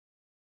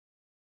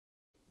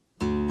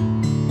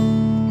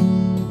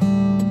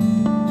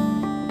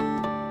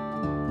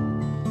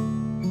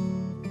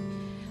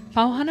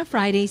Pau Hana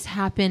Fridays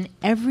happen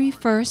every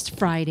first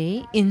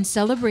Friday in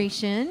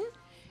celebration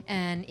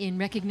and in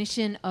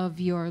recognition of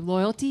your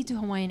loyalty to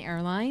Hawaiian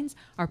Airlines,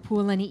 our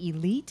Pualani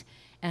Elite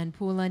and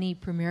Pualani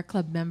Premier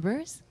Club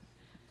members.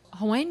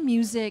 Hawaiian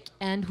music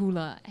and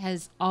hula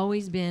has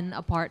always been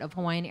a part of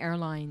Hawaiian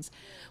Airlines.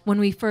 When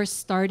we first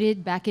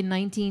started back in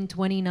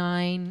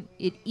 1929,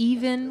 it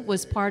even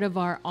was part of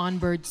our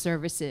onboard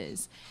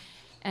services.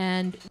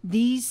 And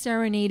these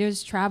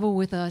Serenaders travel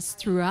with us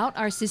throughout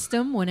our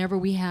system whenever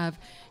we have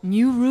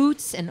new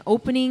routes and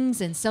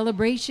openings and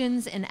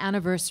celebrations and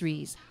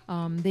anniversaries.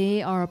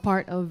 They are a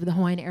part of the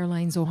Hawaiian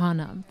Airlines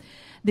Ohana.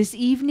 This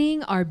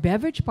evening, our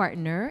beverage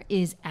partner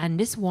is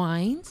Andis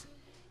Wines.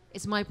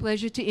 It's my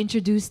pleasure to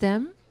introduce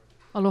them.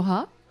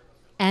 Aloha.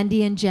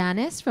 Andy and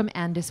Janice from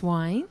Andis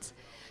Wines.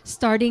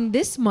 Starting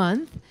this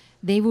month,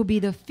 they will be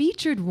the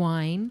featured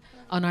wine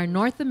on our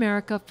North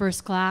America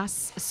first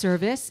class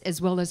service as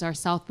well as our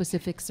South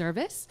Pacific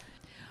service.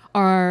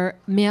 Our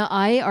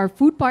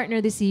food partner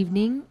this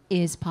evening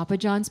is Papa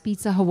John's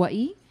Pizza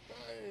Hawaii.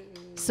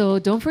 So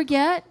don't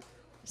forget,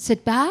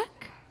 sit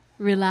back,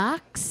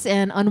 relax,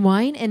 and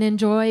unwind and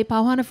enjoy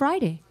Pau Hana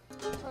Friday.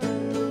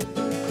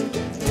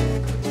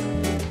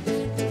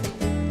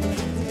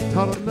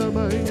 Tarana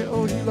mai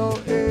o hilo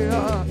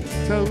ea,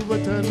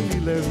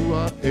 tauatani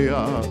lehua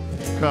ea,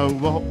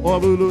 kaua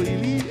ho'olulu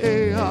ili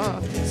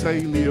ea,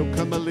 saili o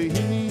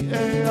kamalihini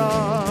ea.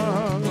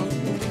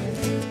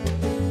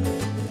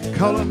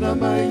 Kaulana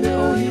mai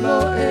o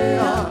hilo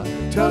ea,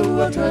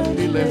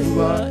 tauatani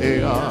lehua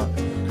ea,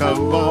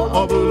 kaua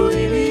ho'olulu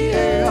ili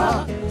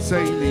ea,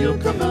 saili o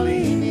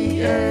kamalihini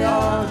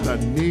ea.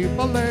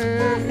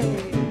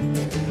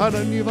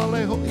 Nani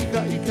vale ho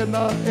ika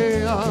ikana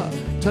ea,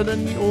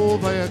 Tanani o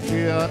vai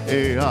kea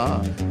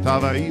ea,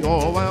 tawai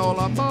o vai o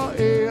lama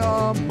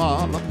ea,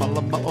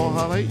 malama o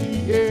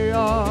Hawaii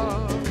ea.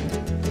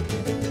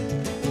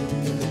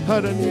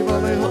 Harani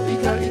vale ho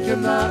ika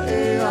ikena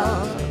ea,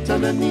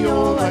 tanani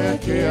o vai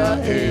kea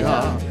ea,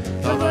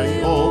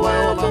 tawai o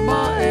vai o lama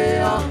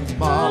ea,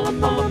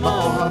 malama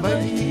o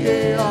Hawaii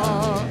ea.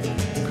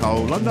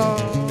 Kaulana,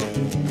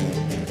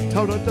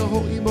 taurata ho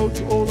I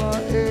motu ola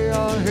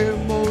ea, he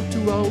motu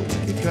au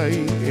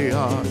ikai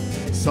ea.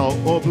 Sa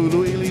o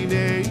bulu ili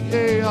nei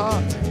ea,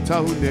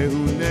 tahu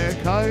nehu ne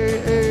kai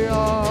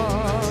ea.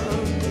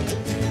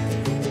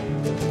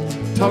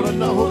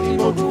 Taurana ho I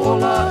moku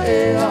ola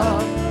ea,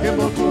 he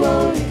moku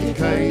au I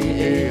kai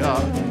ea.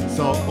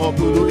 Sa o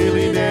bulu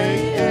ili nei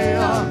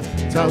ea,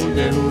 tahu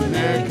nehu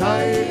ne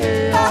kai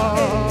ea.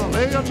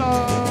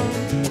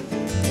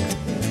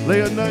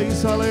 Leana I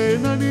sa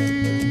leana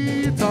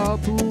ni, ta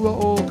pua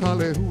o ka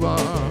lehua.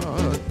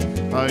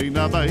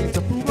 Aina mai ta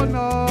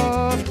puana,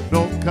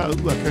 no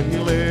kaua ka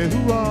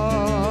hilehua.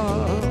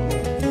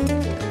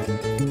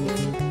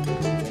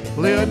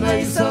 Lea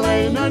nei sa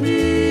leina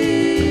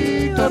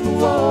ni, ta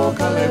pua o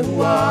ka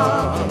lehua.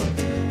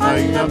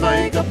 Aina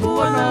mai ka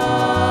puana,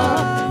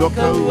 no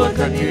kaua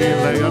ka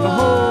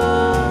hilehua.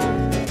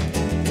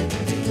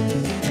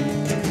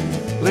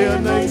 Lea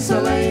nei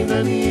sa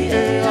leina ni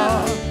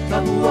ea,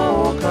 ta pua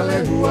o ka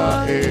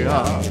lehua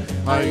ea.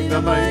 Aina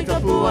mai ka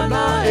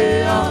puana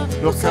ea,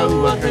 no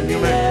kaua ka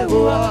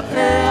hilehua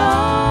ea.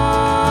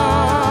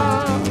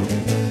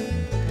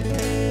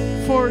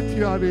 For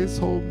Tiare's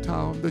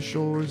hometown, the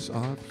shores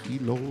of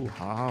Hilo,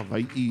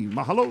 Hawaii.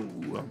 Mahalo!